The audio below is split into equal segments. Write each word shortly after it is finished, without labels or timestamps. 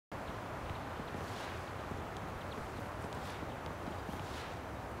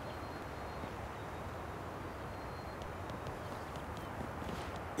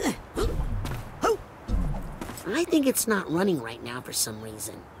I think it's not running right now for some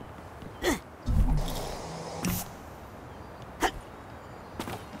reason.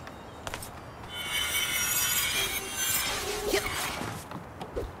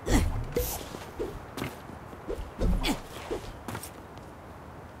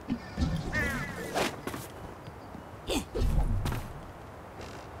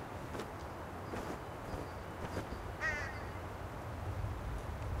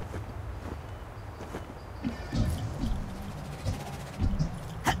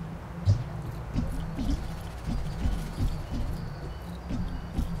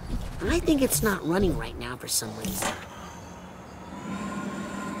 I think it's not running right now for some reason.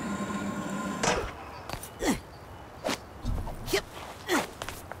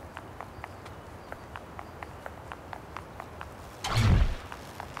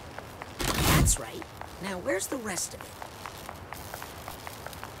 That's right. Now where's the rest of it?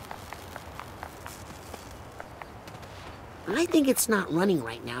 I think it's not running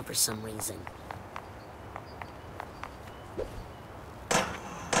right now for some reason.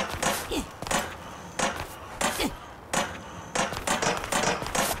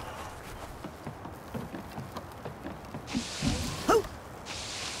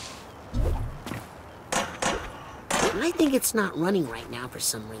 I think it's not running right now for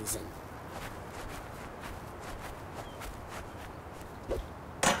some reason.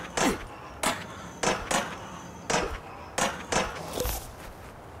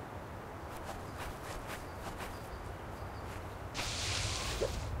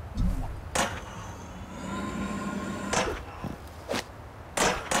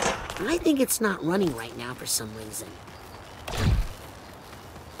 I think it's not running right now for some reason.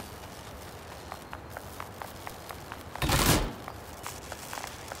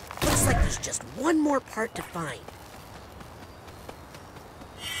 Looks like there's just one more part to find.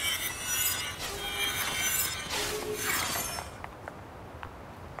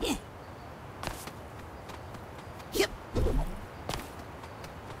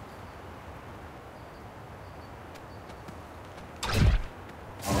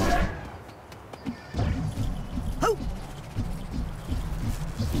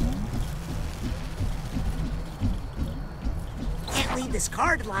 This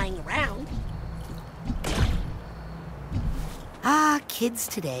card lying around. Ah, kids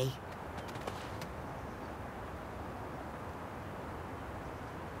today.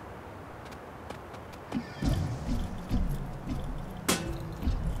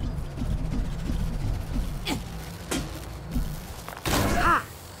 Ah,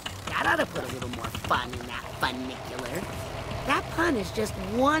 that ought to put a little more fun in that funicular. That pun is just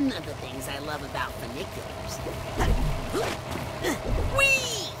one of the things I love about funiculars.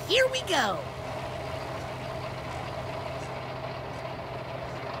 Whee! Here we go!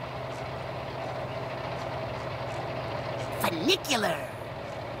 Funicular!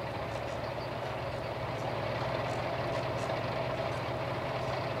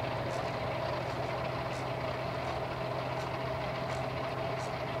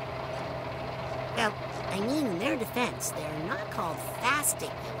 Well, I mean, in their defense, they're not called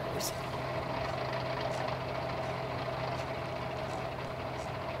fasticulars.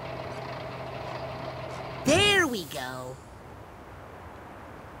 There we go.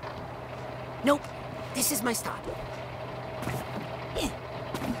 Nope, this is my stop.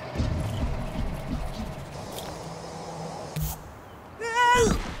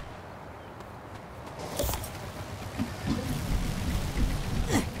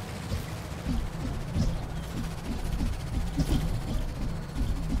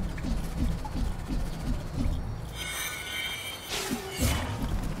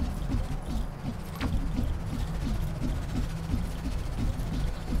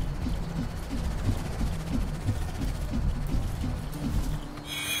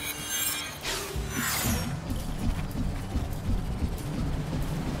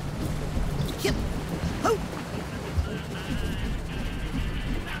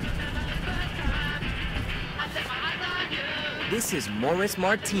 This is Morris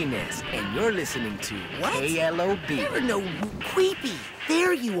Martinez, and you're listening to What? KLOB. There are no creepy.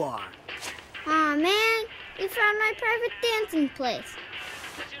 There you are. Aw, man. You found my private dancing place.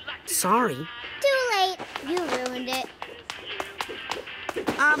 Sorry. Too late. You ruined it.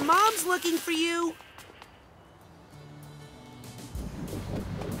 Mom's looking for you.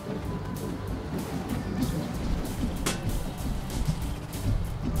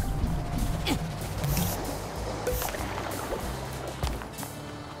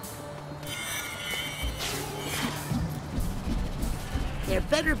 There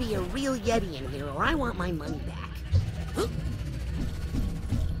better be a real Yeti in here, or I want my money back.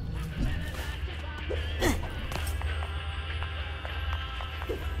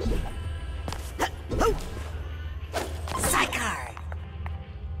 Psychar!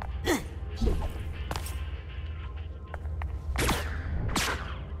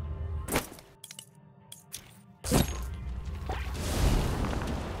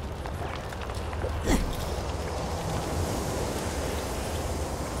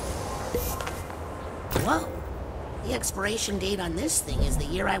 Whoa. The expiration date on this thing is the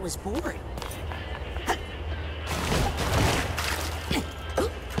year I was born.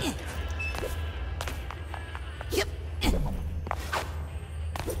 Yep.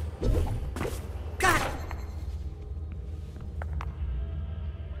 Got it.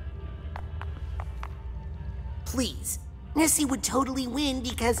 Please. Nessie would totally win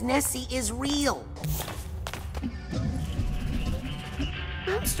because Nessie is real.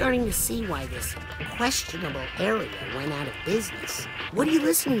 I'm starting to see why this questionable area went out of business. What are you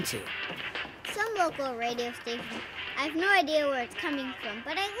listening to? Some local radio station. I have no idea where it's coming from,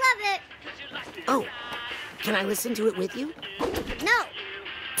 but I love it. Oh, can I listen to it with you? No.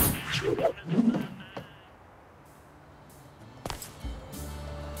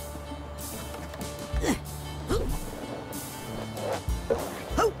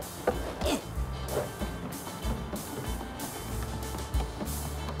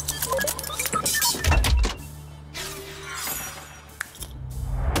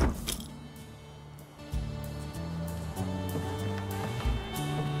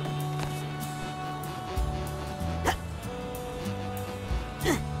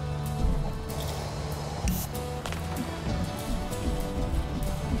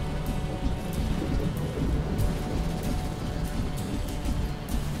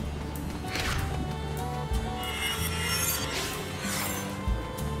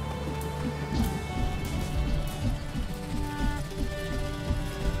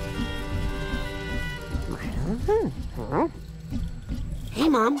 Hey,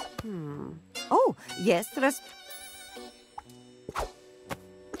 Mom. Oh, yes,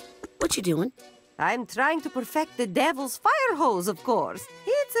 What you doing? I'm trying to perfect the devil's fire hose, of course.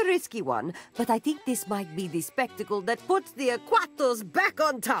 It's a risky one, but I think this might be the spectacle that puts the Aquatos back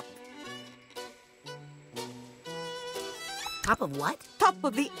on top. Top of what? Top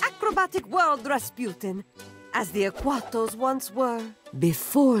of the acrobatic world, Rasputin. As the Aquatos once were,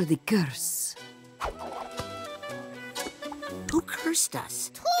 before the curse. Who cursed us?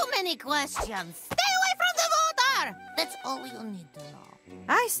 Too many questions. Stay away from the water. That's all you need to know.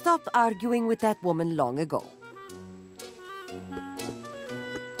 I stopped arguing with that woman long ago.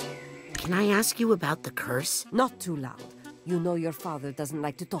 Can I ask you about the curse? Not too loud. You know your father doesn't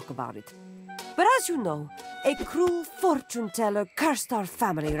like to talk about it. But as you know, a cruel fortune teller cursed our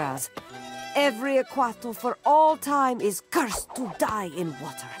family, Raz. Every Aquato for all time is cursed to die in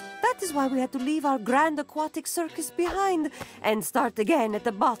water. That is why we had to leave our grand aquatic circus behind and start again at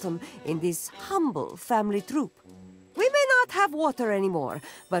the bottom in this humble family troupe. We may not have water anymore,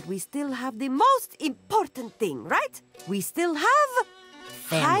 but we still have the most important thing, right? We still have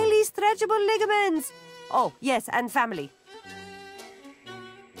highly stretchable ligaments. Oh, yes, and family.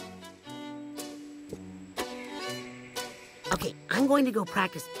 Okay, I'm going to go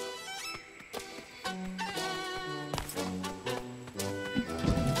practice.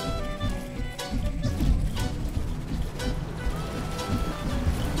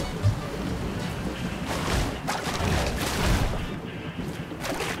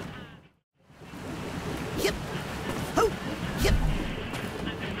 Yep. Oh, yep.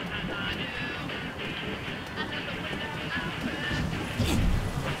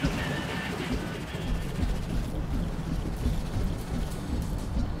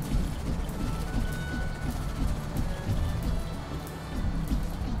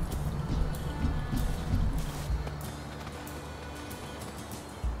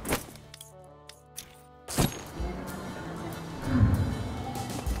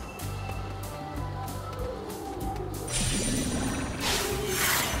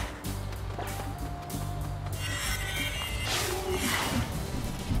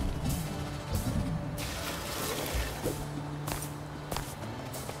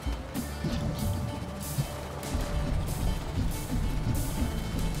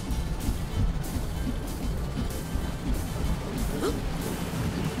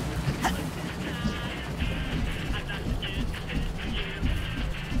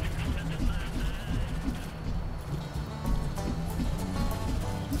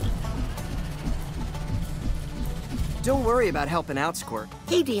 Don't worry about helping out, Squirt.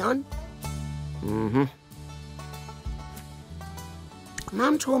 Hey, Dion. Mm-hmm.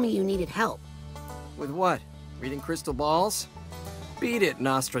 Mom told me you needed help. With what? Reading crystal balls? Beat it,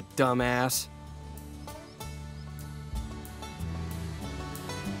 Nostra dumbass.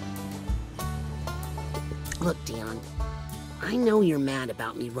 Look, Dion, I know you're mad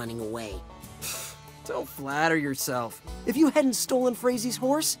about me running away. Don't flatter yourself. If you hadn't stolen Frazy's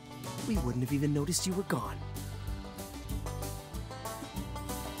horse, we wouldn't have even noticed you were gone.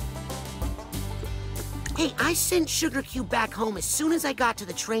 Hey, I sent Sugar Cube back home as soon as I got to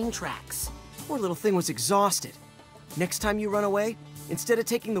the train tracks. Poor little thing was exhausted. Next time you run away, instead of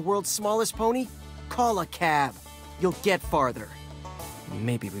taking the world's smallest pony, call a cab. You'll get farther.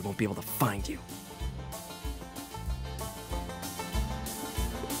 Maybe we won't be able to find you.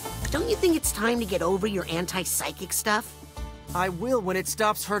 Don't you think it's time to get over your anti-psychic stuff? I will when it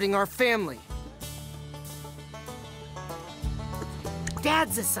stops hurting our family.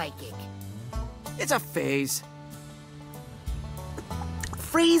 Dad's a psychic. It's a phase.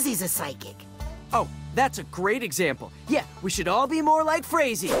 Frazy's a psychic. Oh, that's a great example. Yeah, we should all be more like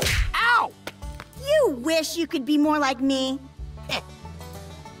Frazy. Ow! You wish you could be more like me.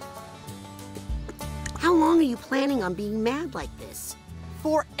 How long are you planning on being mad like this?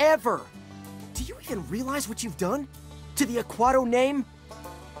 Forever! Do you even realize what you've done? To the Aquato name?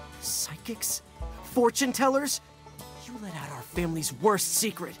 Psychics? Fortune tellers? You let out our family's worst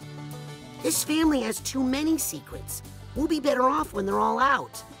secret. This family has too many secrets. We'll be better off when they're all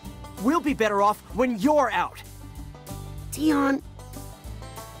out. We'll be better off when you're out. Dion.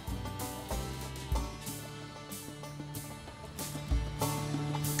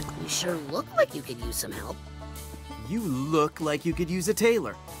 You sure look like you could use some help. You look like you could use a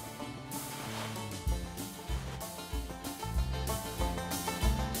tailor.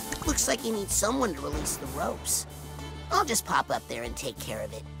 Looks like you need someone to release the ropes. I'll just pop up there and take care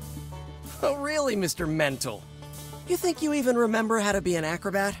of it. Oh, really, Mr. Mental? You think you even remember how to be an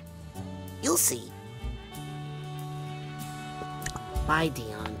acrobat? You'll see. Bye,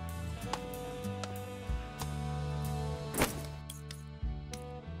 Dion.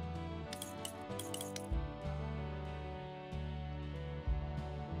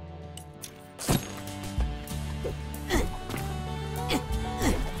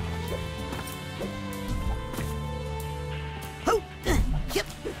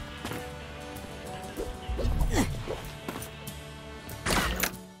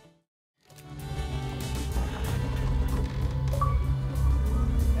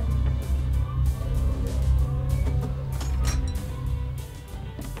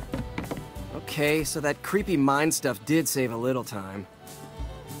 Okay, so that creepy mind stuff did save a little time.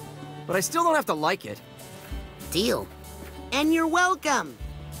 But I still don't have to like it. Deal. And you're welcome.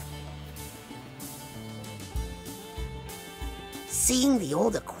 Seeing the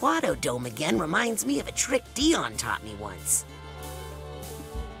old Aquato Dome again reminds me of a trick Dion taught me once.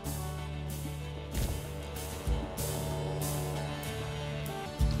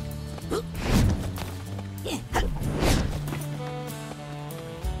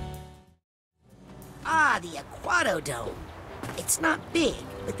 Ah, the Aquato Dome. It's not big,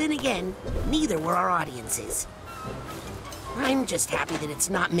 but then again, neither were our audiences. I'm just happy that it's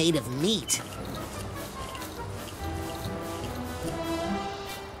not made of meat.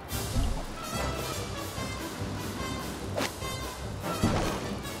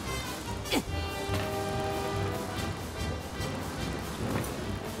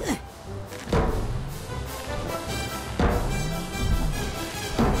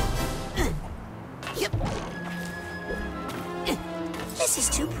 Yep. This is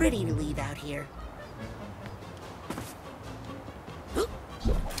too pretty to leave out here.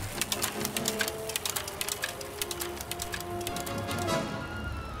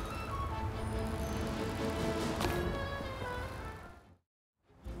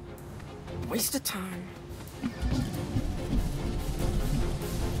 Waste of time.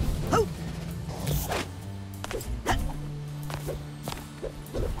 Oh!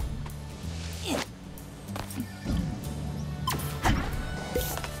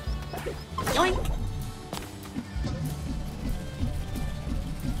 Yoink!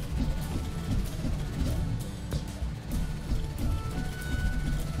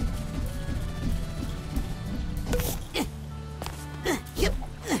 Yep.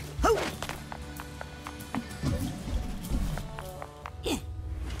 Ho!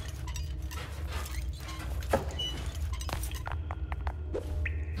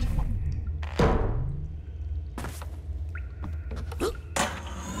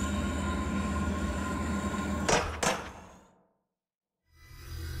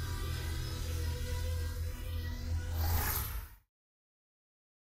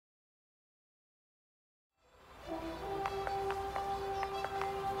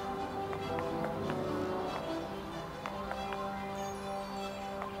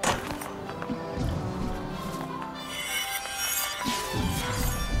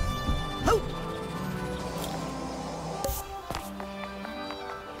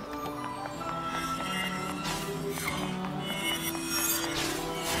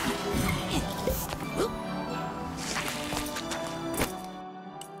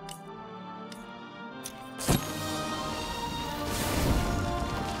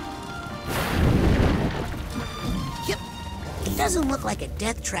 Doesn't look like a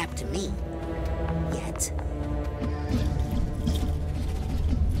death trap to me. Yet.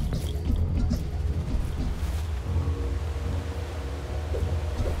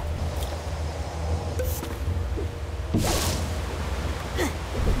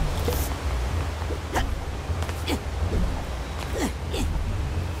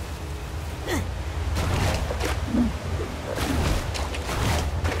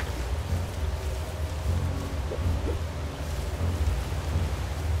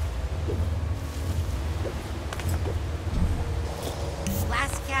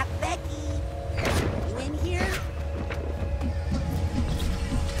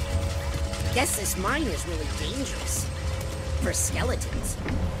 Guess this mine is really dangerous. For skeletons.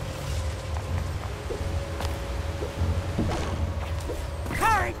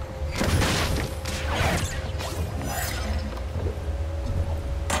 Card!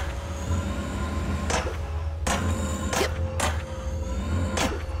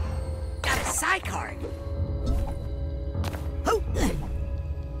 Got a side card.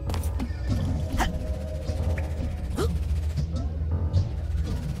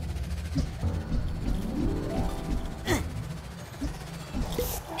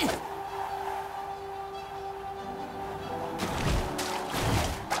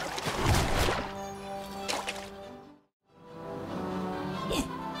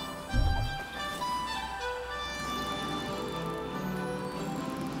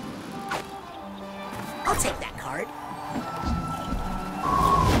 I'll take that card.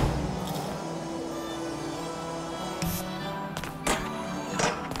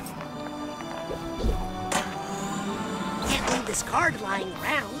 Can't leave this card lying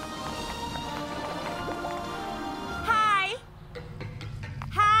around. Hi!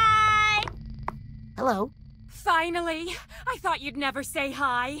 Hi! Hello. Finally! I thought you'd never say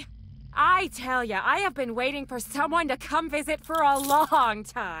hi. I tell ya, I have been waiting for someone to come visit for a long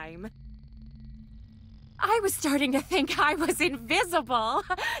time. I was starting to think I was invisible.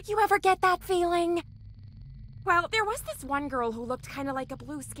 You ever get that feeling? Well, there was this one girl who looked kind of like a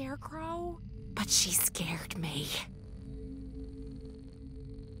blue scarecrow, but she scared me.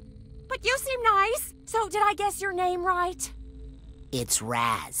 But you seem nice. So did I guess your name right? It's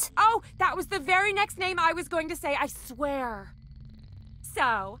Raz. Oh, that was the very next name I was going to say, I swear.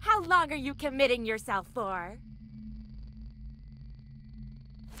 So, how long are you committing yourself for?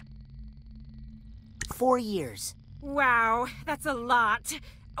 4 years. Wow, that's a lot.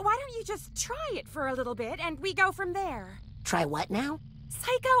 Why don't you just try it for a little bit and we go from there? Try what now?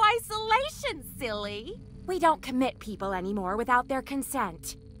 Psycho-isolation, silly. We don't commit people anymore without their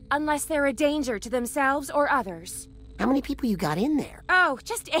consent. Unless they're a danger to themselves or others. How many people you got in there? Oh,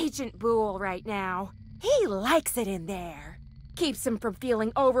 just Agent Boole right now. He likes it in there. Keeps him from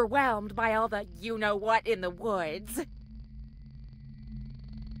feeling overwhelmed by all the you-know-what in the woods.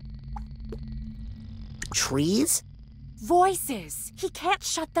 Trees? Voices. He can't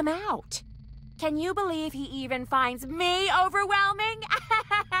shut them out. Can you believe he even finds me overwhelming?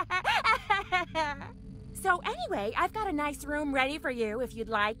 So anyway, I've got a nice room ready for you if you'd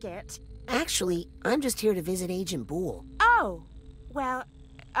like it. Actually, I'm just here to visit Agent Boole. Oh, well,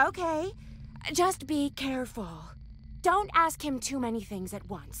 okay. Just be careful. Don't ask him too many things at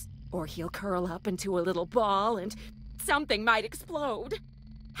once, or he'll curl up into a little ball and something might explode.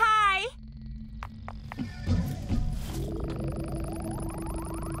 Hi!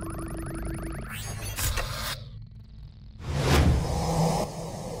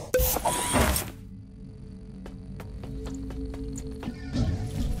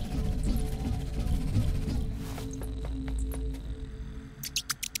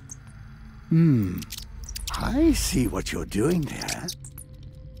 I see what you're doing there.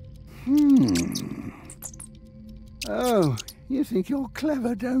 Oh, you think you're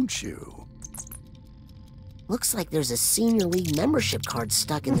clever, don't you? Looks like there's a Senior League membership card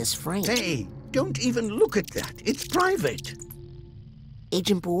stuck in this frame. Hey, don't even look at that. It's private.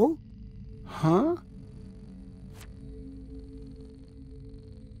 Agent Boole? Huh?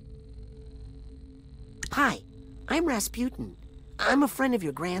 Hi, I'm Rasputin. I'm a friend of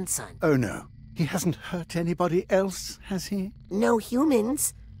your grandson. Oh, no. He hasn't hurt anybody else, has he? No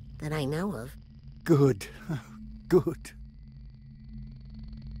humans that I know of. Good. Good.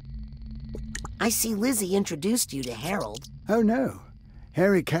 I see Lizzie introduced you to Harold. Oh, no.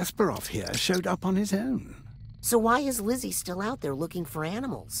 Harry Kasparov here showed up on his own. So why is Lizzie still out there looking for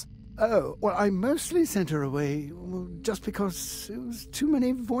animals? Oh, well, I mostly sent her away just because there was too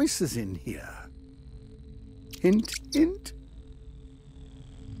many voices in here. Hint, hint.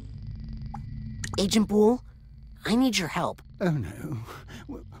 Agent Boole, I need your help. Oh, no.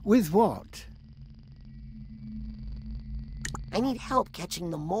 With what? I need help catching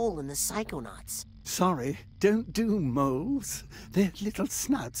the mole in the Psychonauts. Sorry, don't do moles. Their little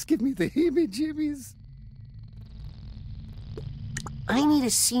snouts give me the heebie-jeebies. I need a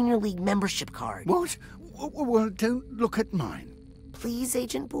Senior League membership card. What? Well, don't look at mine. Please,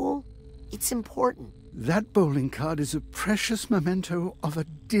 Agent Boole? It's important. That bowling card is a precious memento of a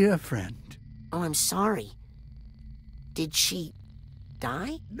dear friend. Oh, I'm sorry. Did she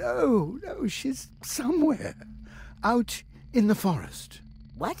die? No, she's somewhere. Out in the forest.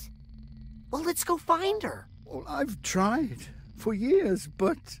 What? Well, let's go find her. Well, I've tried for years,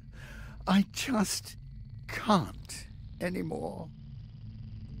 but I just can't anymore.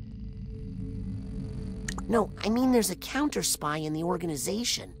 No, I mean there's a counter-spy in the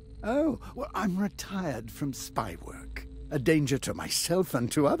organization. Oh, well, I'm retired from spy work. A danger to myself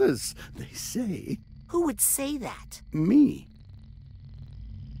and to others, they say. Who would say that? Me.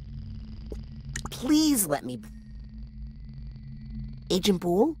 Please let me... Agent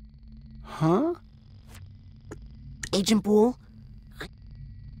Boole? Huh? Agent Boole?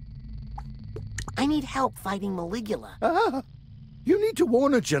 I need help fighting Maligula. Ah! You need to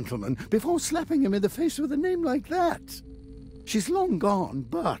warn a gentleman before slapping him in the face with a name like that. She's long gone,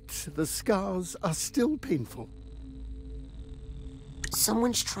 but the scars are still painful.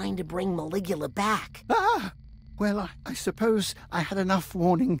 Someone's trying to bring Maligula back. Ah! Well, I suppose I had enough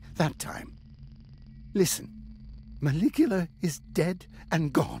warning that time. Listen, Maligula is dead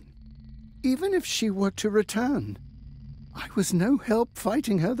and gone. Even if she were to return, I was no help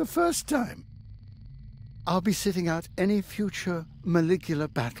fighting her the first time. I'll be sitting out any future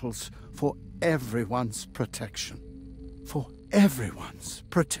Maligula battles for everyone's protection. For everyone's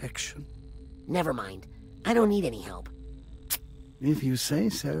protection. Never mind. I don't need any help. If you say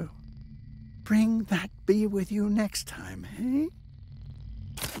so. Bring that bee with you next time, eh?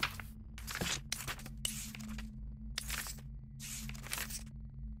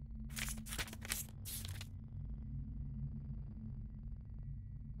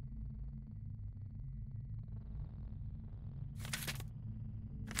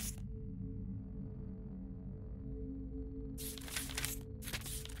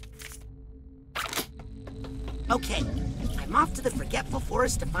 Okay, I'm off to the Forgetful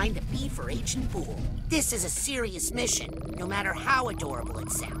Forest to find a bee for Agent Boole. This is a serious mission, no matter how adorable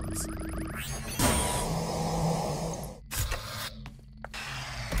it sounds.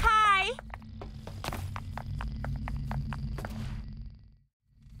 Hi!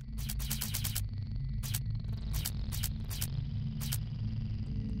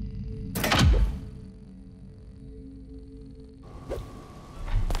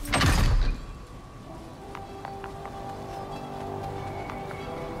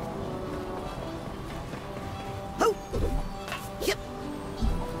 Yep.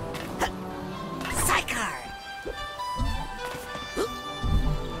 Psychar!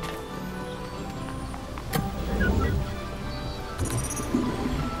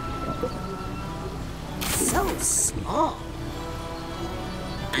 So small.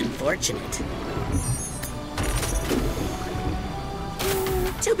 Unfortunate.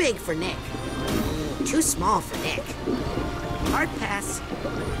 Too big for Nick. Too small for Nick. Hard pass.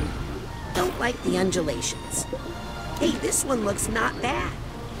 Don't like the undulations. Hey, this one looks not bad.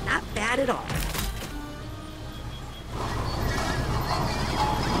 Not bad at all.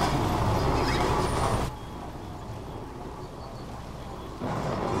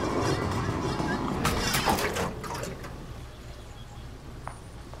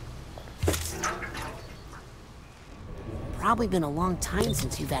 Probably been a long time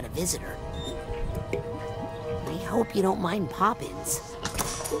since you've had a visitor. I hope you don't mind pop-ins.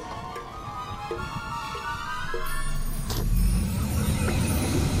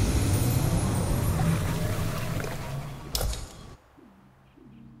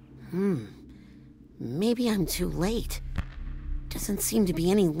 Maybe I'm too late. Doesn't seem to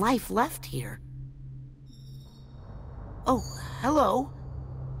be any life left here. Oh, hello.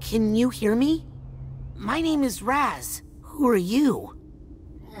 Can you hear me? My name is Raz. Who are you?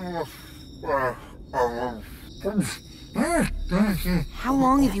 How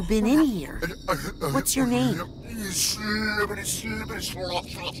long have you been in here? What's your name?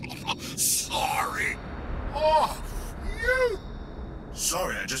 Sorry. Oh, you.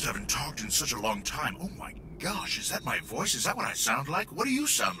 Sorry, I just haven't talked in such a long time. Oh my gosh, is that my voice? Is that what I sound like? What do you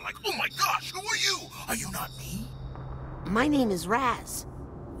sound like? Oh my gosh, who are you? Are you not me? My name is Raz.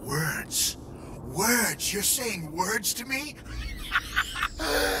 Words. Words? You're saying words to me?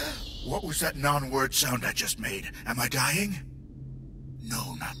 What was that non-word sound I just made? Am I dying?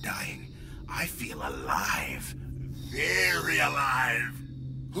 No, not dying. I feel alive. Very alive.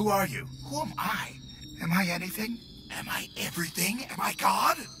 Who are you? Who am I? Am I anything? Am I everything? Am I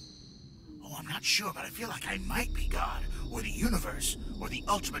God? Oh, I'm not sure, but I feel like I might be God, or the universe, or the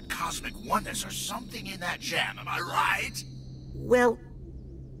ultimate cosmic oneness, or something in that jam. Am I right? Well,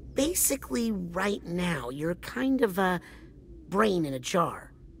 basically, right now, you're kind of a brain in a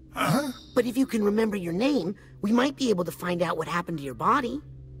jar. Huh? But if you can remember your name, we might be able to find out what happened to your body.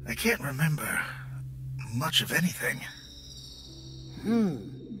 I can't remember much of anything.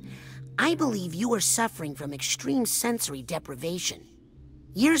 I believe you are suffering from extreme sensory deprivation.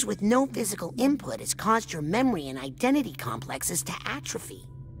 Years with no physical input has caused your memory and identity complexes to atrophy.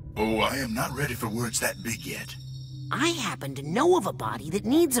 Oh, I am not ready for words that big yet. I happen to know of a body that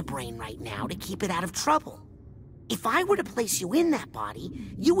needs a brain right now to keep it out of trouble. If I were to place you in that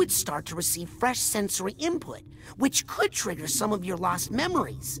body, you would start to receive fresh sensory input, which could trigger some of your lost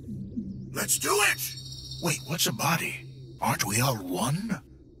memories. Let's do it! Wait, what's a body? Aren't we all one?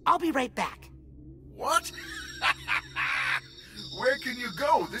 I'll be right back. What? Where can you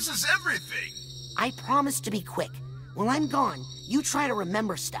go? This is everything. I promise to be quick. While I'm gone, you try to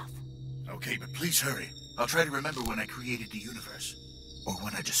remember stuff. Okay, but please hurry. I'll try to remember when I created the universe. Or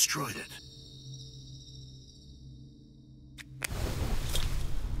when I destroyed it.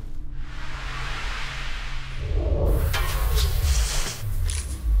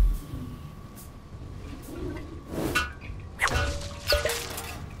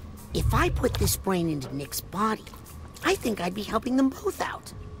 If I put this brain into Nick's body, I think I'd be helping them both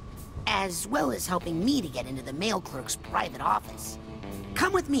out. As well as helping me to get into the mail clerk's private office.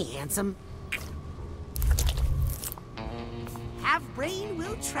 Come with me, handsome. Have brain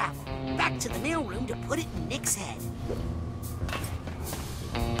will travel. Back to the mailroom to put it in Nick's head.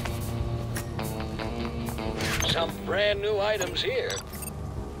 Some brand new items here.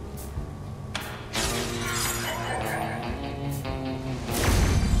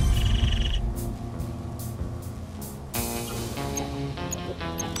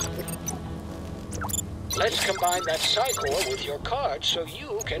 Let's combine that Psychor with your card so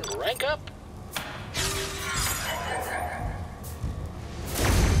you can rank up.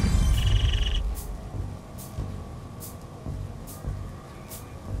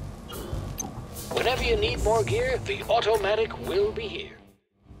 Whenever you need more gear, the automatic will be here.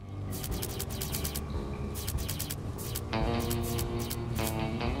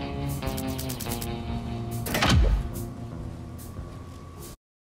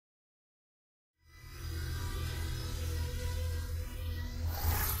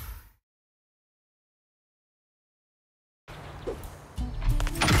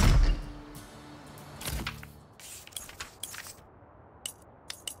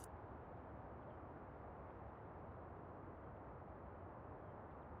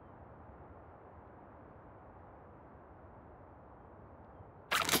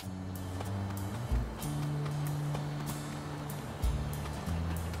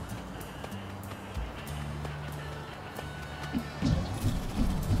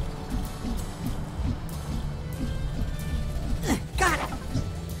 Got it!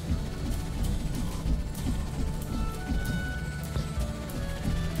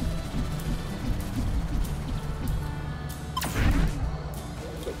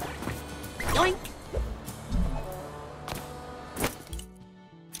 Yoink!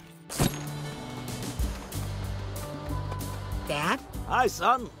 Dad? Hi,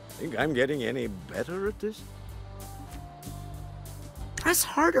 son. Think I'm getting any better at this? Press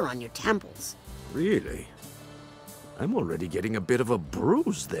harder on your temples. Really? I'm already getting a bit of a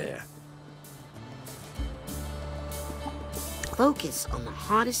bruise there. Focus on the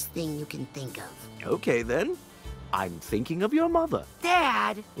hottest thing you can think of. Okay, then. I'm thinking of your mother.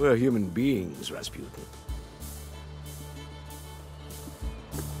 Dad! We're human beings, Rasputin.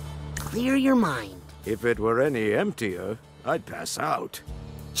 Clear your mind. If it were any emptier, I'd pass out.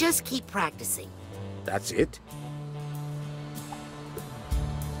 Just keep practicing. That's it?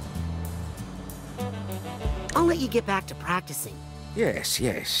 I'll let you get back to practicing. Yes,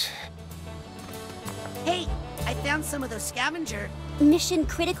 yes. Hey, I found some of those scavenger... Mission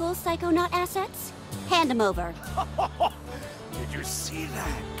critical Psychonaut assets? Hand them over. Did you see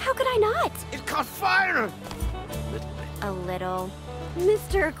that? How could I not? It caught fire! A little.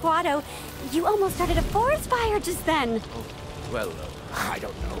 Mr. Aquato, you almost started a forest fire just then. Oh, well, I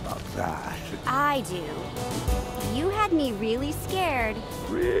don't know about that. I do. You had me really scared.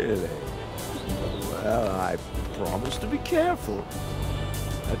 Really? Well, I promise to be careful.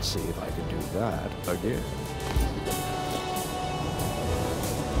 Let's see if I can do that again.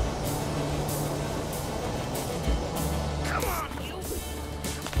 Come on, you!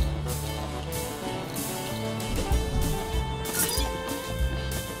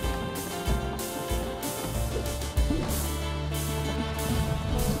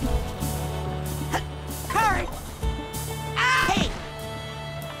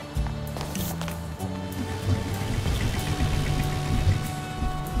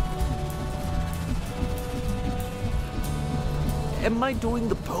 Am I doing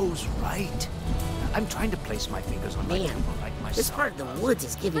the pose right? I'm trying to place my fingers on my Man, temple like my this son part of the does. woods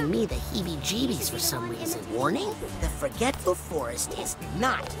is giving me the heebie-jeebies for some reason. Warning, the Forgetful Forest is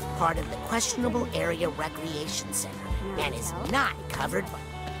not part of the Questionable Area Recreation Center and is not covered by...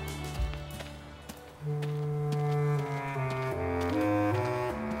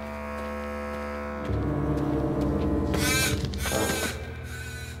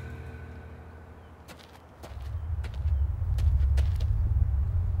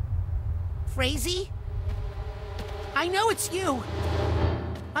 Crazy? I know it's you.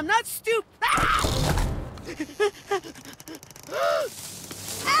 I'm not stupid.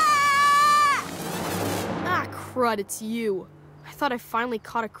 Ah, crud, it's you. I thought I finally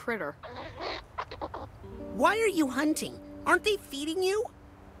caught a critter. Why are you hunting? Aren't they feeding you?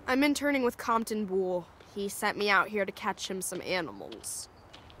 I'm interning with Compton Bull. He sent me out here to catch him some animals.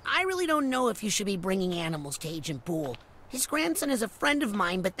 I really don't know if you should be bringing animals to Agent Poole. His grandson is a friend of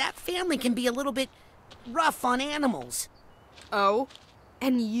mine, but that family can be a little bit rough on animals. Oh?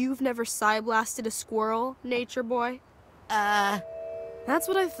 And you've never side-blasted a squirrel, nature boy? That's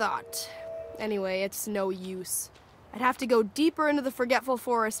what I thought. Anyway, it's no use. I'd have to go deeper into the Forgetful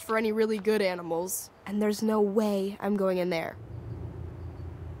Forest for any really good animals, and there's no way I'm going in there.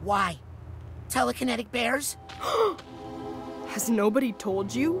 Why? Telekinetic bears? Has nobody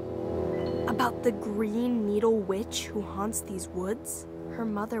told you? About the Green Needle Witch who haunts these woods? Her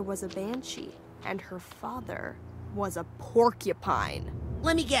mother was a banshee, and her father was a porcupine.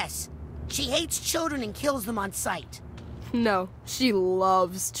 Let me guess. She hates children and kills them on sight. No, she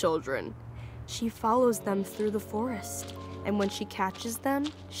loves children. She follows them through the forest, and when she catches them,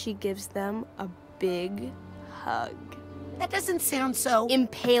 she gives them a big hug. That doesn't sound so...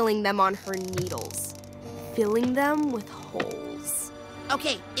 Impaling them on her needles, filling them with holes.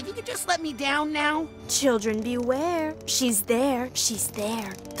 Okay, if you could just let me down now. Children beware. She's there, she's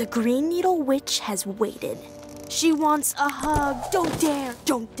there. The Green Needle Witch has waited. She wants a hug. Don't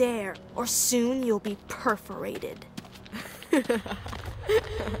dare, or soon you'll be perforated.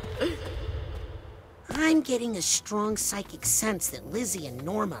 I'm getting a strong psychic sense that Lizzie and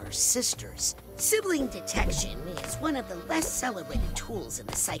Norma are sisters. Sibling detection is one of the less celebrated tools in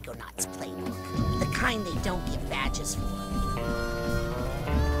the Psychonauts playbook. The kind they don't give badges for.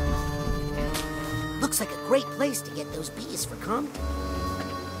 Looks like a great place to get those bees for Compton.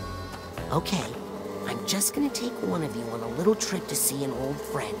 Okay, I'm just gonna take one of you on a little trip to see an old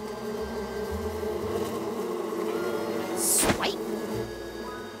friend. Swipe.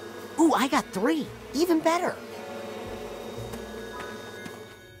 Ooh, I got 3. Even better.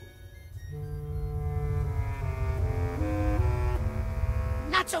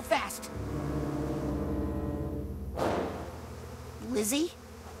 Not so fast. Lizzie?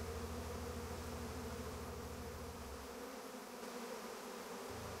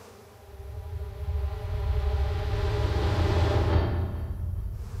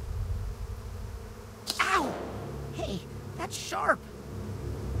 Ow! Hey, that's sharp.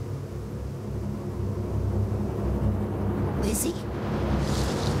 Lizzie?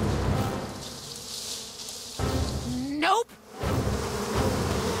 Nope!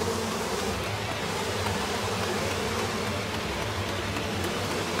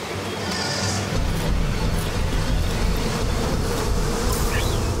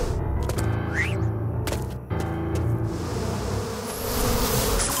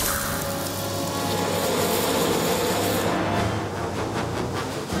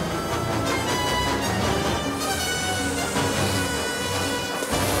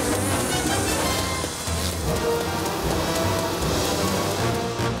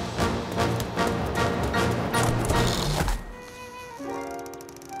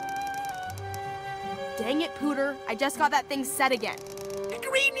 Dang it, Pooter. I just got that thing set again. The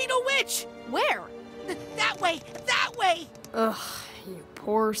Green Needle Witch! Where? That way! That way! Ugh, you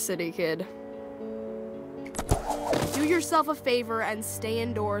poor city kid. Do yourself a favor and stay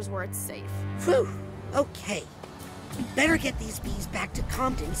indoors where it's safe. Phew. Okay. We better get these bees back to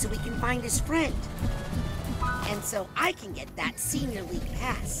Compton so we can find his friend. And so I can get that senior league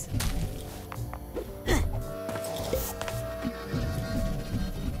pass.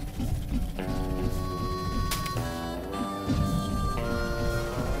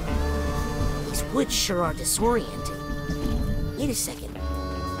 These woods sure are disorienting. Wait a second.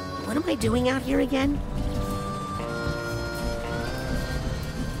 What am I doing out here again?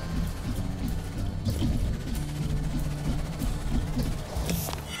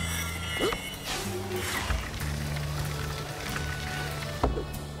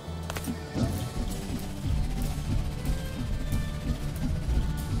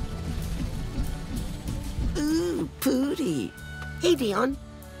 Ooh, Pooty. Hey, Dion.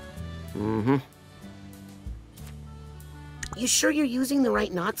 Mm-hmm. You sure you're using the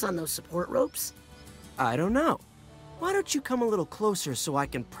right knots on those support ropes? I don't know. Why don't you come a little closer so I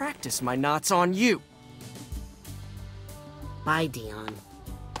can practice my knots on you? Bye, Dion.